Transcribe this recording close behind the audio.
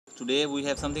Today we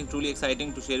have something truly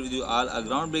exciting to share with you all, a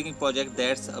groundbreaking project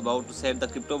that's about to set the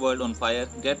crypto world on fire.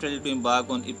 Get ready to embark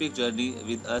on epic journey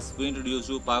with us. We introduce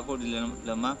you Paco de la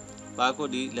Lama,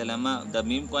 the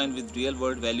meme coin with real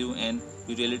world value and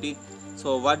utility.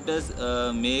 So what does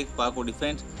make Paco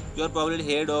different? You are probably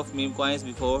heard of meme coins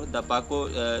before the Paco,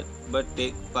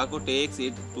 Paco takes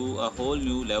it to a whole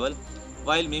new level.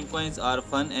 While meme coins are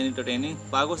fun and entertaining,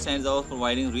 Pago stands out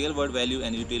providing real world value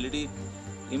and utility.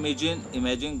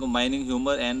 Imagine combining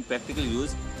humor and practical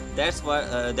use. That's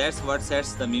what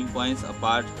sets the meme coins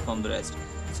apart from the rest.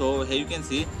 So here you can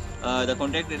see the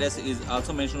contact address is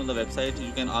also mentioned on the website.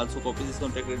 You can also copy this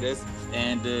contact address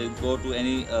and go to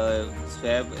any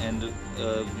swap and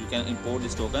you can import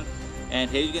this token. And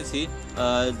here you can see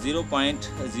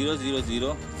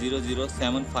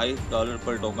 $0.000075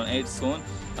 per token, and it's shown.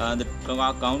 The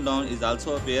countdown is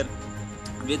also appear.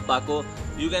 With Paco,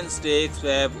 you can stake,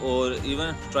 swap, or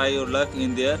even try your luck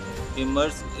in their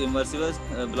immersive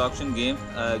blockchain game,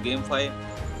 GameFi.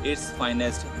 Its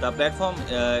finest. The platform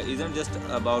isn't just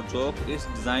about joke; it's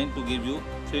designed to give you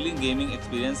thrilling gaming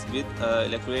experience with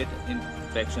electorate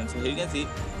interaction. So here you can see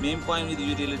meme coin with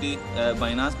utility,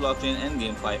 Binance blockchain, and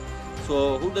GameFi.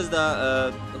 So who does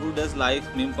like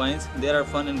meme coins? They are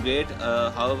fun and great.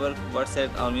 However, what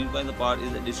sets our meme coins apart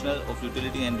is additional of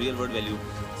utility and real world value.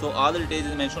 So all the details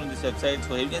is mentioned on this website.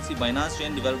 So here you can see Binance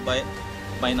chain developed by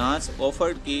Binance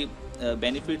offered key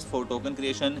benefits for token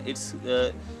creation. It's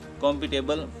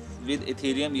compatible with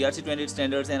Ethereum ERC20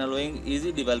 standards and allowing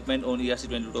easy development on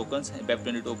ERC20 tokens and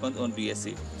BEP20 tokens on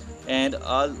BSC. And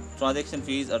all transaction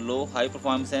fees are low, high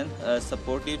performance and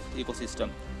supportive ecosystem.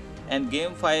 And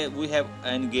GameFi, we have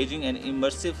engaging and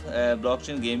immersive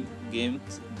blockchain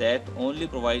games that only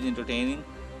provide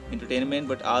entertainment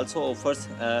but also offers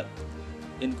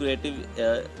creative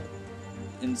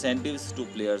incentives to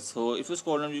players. So if you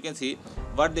scroll down, you can see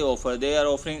what they offer. They are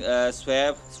offering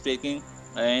swap, staking,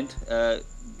 and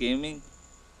gaming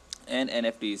and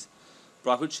NFTs.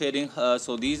 Profit sharing.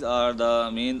 So these are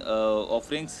the main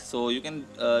offerings. So you can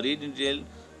read in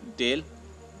detail.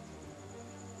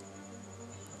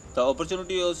 The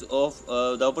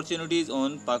opportunities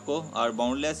on Paco are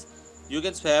boundless. You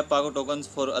can swap Paco tokens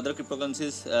for other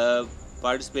cryptocurrencies,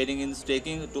 participating in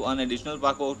staking to earn additional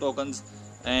Paco tokens,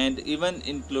 and even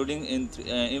indulge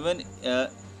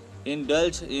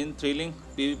in thrilling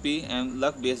PvP and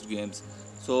luck-based games.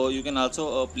 So you can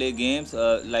also play games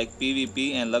like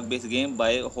PvP and luck-based game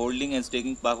by holding and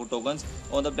staking Paco tokens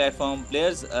on the platform.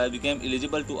 Players became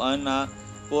eligible to earn a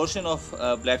portion of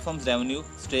platform's revenue.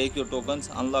 Stake your tokens,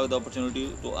 unlock the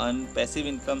opportunity to earn passive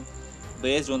income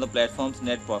based on the platform's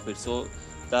net profit. So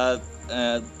the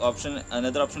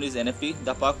another option is NFT.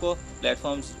 The Paco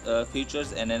platforms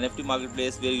features an NFT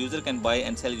marketplace where user can buy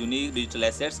and sell unique digital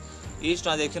assets. Each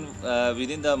transaction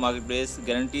within the marketplace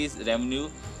guarantees revenue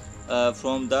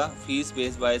from the fees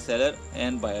paid by seller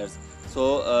and buyers.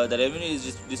 So the revenue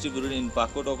is distributed in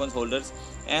Paco tokens holders.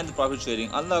 And the profit sharing.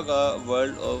 Unlock a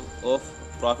world of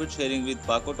profit sharing with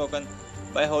Paco token.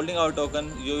 By holding our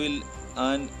token, you will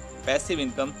earn passive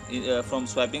income from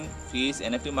swapping, fees,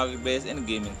 NFT marketplace, and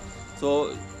gaming.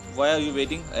 So why are you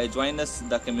waiting? Join us,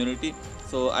 the community.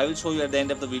 So I will show you at the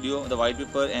end of the video the white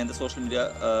paper and the social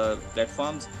media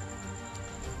platforms.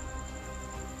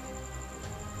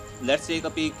 Let's take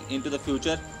a peek into the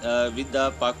future with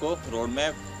the Paco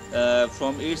roadmap.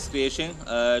 From its creation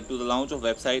to the launch of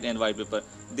website and white paper,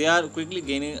 they are quickly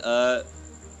gaining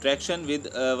traction with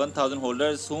 1000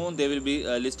 holders. Soon they will be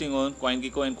listing on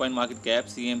CoinGecko and CoinMarketCap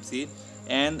CMC.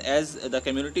 And as the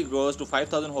community grows to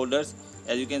 5000 holders,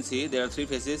 as you can see, there are three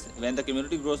phases. When the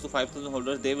community grows to 5000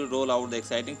 holders, they will roll out the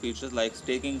exciting features like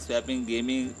staking, swapping,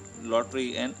 gaming,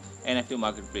 lottery, and NFT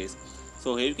marketplace.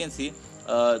 So here you can see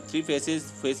three phases.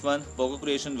 Phase 1, Paco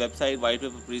creation, website, white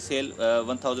paper, pre-sale,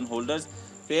 1000 holders.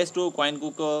 Phase 2,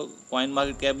 CoinGecko,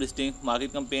 CoinMarketCap listing,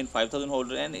 market campaign, 5000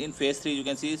 holders. And in phase 3, you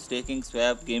can see staking,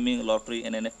 swap, gaming, lottery,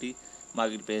 and NFT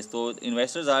marketplace. So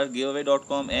investors are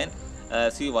giveaway.com and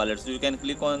see wallet. So you can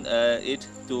click on it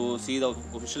to see the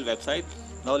official website.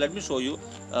 Now let me show you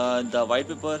the white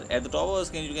paper. At the top of the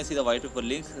screen, you can see the white paper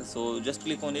link. So just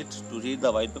click on it to read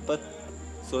the white paper.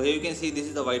 So here you can see this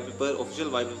is the white paper, official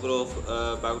white paper of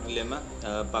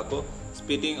Paco,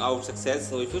 spitting out success.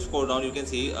 So if you scroll down, you can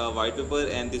see a white paper,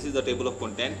 and this is the table of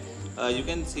content. You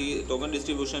can see token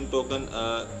distribution, token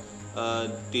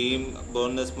team,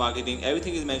 bonus, marketing,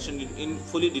 everything is mentioned in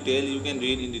fully detail. You can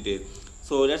read in detail.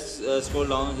 So let's scroll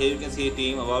down. Here you can see a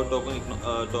team, about token.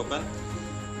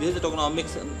 This is the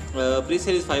tokenomics.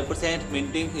 Pre-sale is 5%,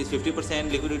 minting is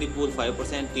 50%, liquidity pool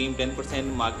 5%, team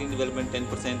 10%, marketing development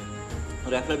 10%,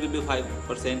 referral will be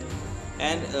 5%,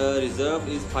 and reserve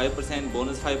is 5%,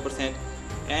 bonus 5%,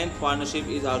 and partnership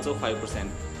is also 5%.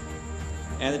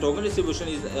 And the token distribution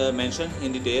is mentioned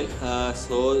in detail.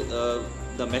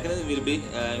 The mechanism will be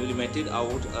implemented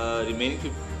out. Remaining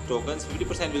tokens,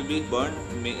 50% will be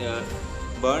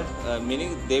burned,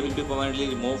 meaning they will be permanently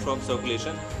removed from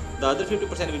circulation. The other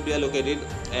 50% will be allocated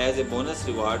as a bonus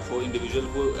reward for individuals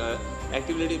who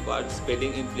actively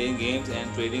participating in playing games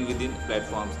and trading within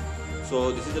platforms.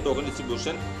 So this is the token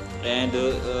distribution, and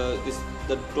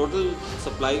the total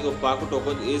supply of Paco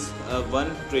token is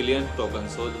 1 trillion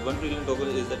tokens. So the 1 trillion token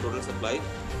is the total supply.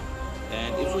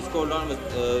 And if you scroll down,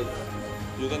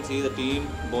 you can see the team,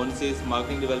 bonuses,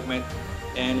 marketing development,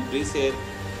 and pre-sale,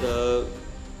 the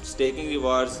staking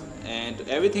rewards, and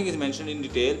everything is mentioned in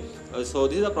detail. So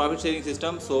this is a profit sharing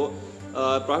system. So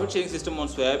profit sharing system on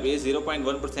Swap is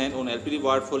 0.1% on LP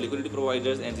reward for liquidity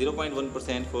providers, and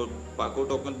 0.1% for Paco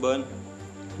token burn,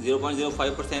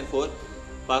 0.05% for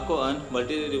Paco earn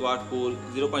multi reward pool,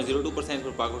 0.02%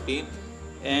 for Paco team,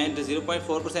 and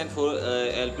 0.4% for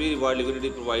LP reward liquidity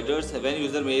providers when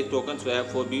user make token swap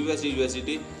for BUSD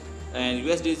USDT and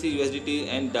USDC USDT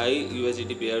and DAI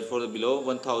USDT pairs for the below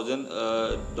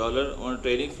 $1,000 on a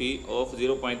trading fee of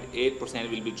 0.8%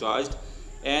 will be charged.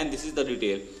 And this is the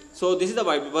detail. So this is the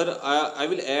white paper. I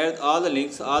will add all the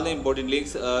links, all the important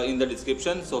links in the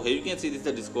description. So here you can see this is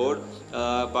the Discord,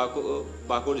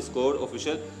 Paco Discord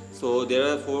official. So there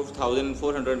are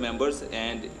 4,400 members,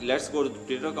 and let's go to the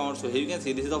Twitter account. So here you can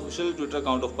see this is the official Twitter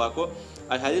account of Paco.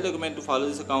 I highly recommend to follow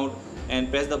this account and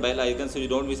press the bell icon so you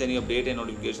don't miss any update and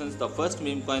notifications. The first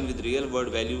meme coin with real world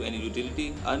value and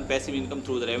utility, earn passive income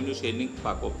through the revenue sharing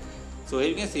Paco. So here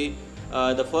you can see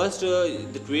the first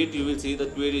the tweet. You will see the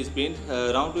tweet is pinned.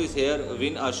 Round 2 is here.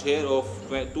 Win a share of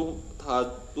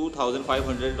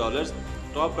 $2,500.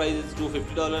 Top price is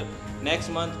 $250. Next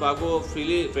month, Paco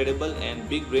freely tradable and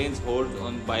big brains holds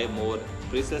on buy more.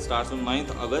 Pre-sale starts on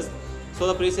 9th August. So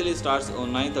the pre-sale starts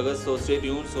on 9th August. So stay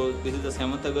tuned. So this is the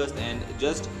 7th August and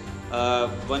just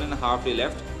 1.5 day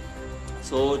left.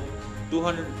 So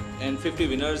 250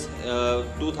 winners,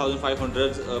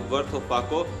 2,500 worth of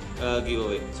Paco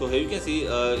giveaway. So here you can see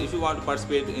if you want to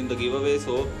participate in the giveaway,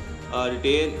 so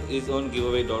detail is on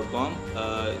giveaway.com.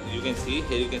 You can see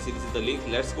here, you can see this is the link.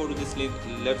 Let's go to this link.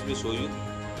 Let me show you.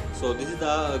 So this is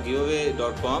the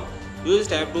giveaway.com. You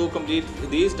just have to complete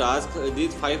these tasks,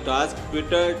 these 5 tasks: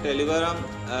 Twitter, Telegram,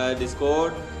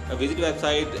 Discord, visit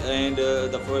website, and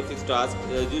the 6 tasks.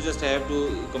 You just have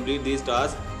to complete these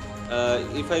tasks.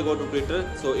 If I go to Twitter,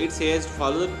 so it says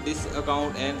follow this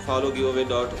account and follow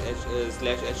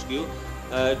giveaway./HQ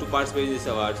to participate in this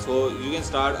award. So you can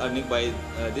start earning by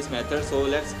this method. So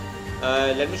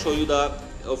let me show you the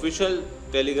official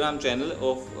Telegram channel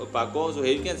of Paco. So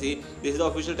here you can see this is the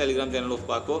official Telegram channel of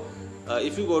Paco.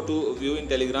 If you go to view in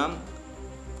Telegram,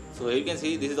 so here you can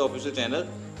see this is the official channel,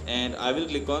 and I will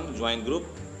click on join group.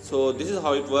 So this is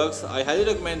how it works. I highly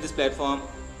recommend this platform.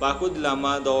 Paco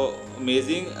Dilemma, the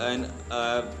amazing and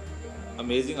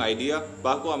amazing idea.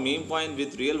 Paco, a meme coin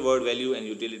with real world value and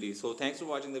utility. So thanks for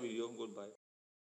watching the video. Goodbye.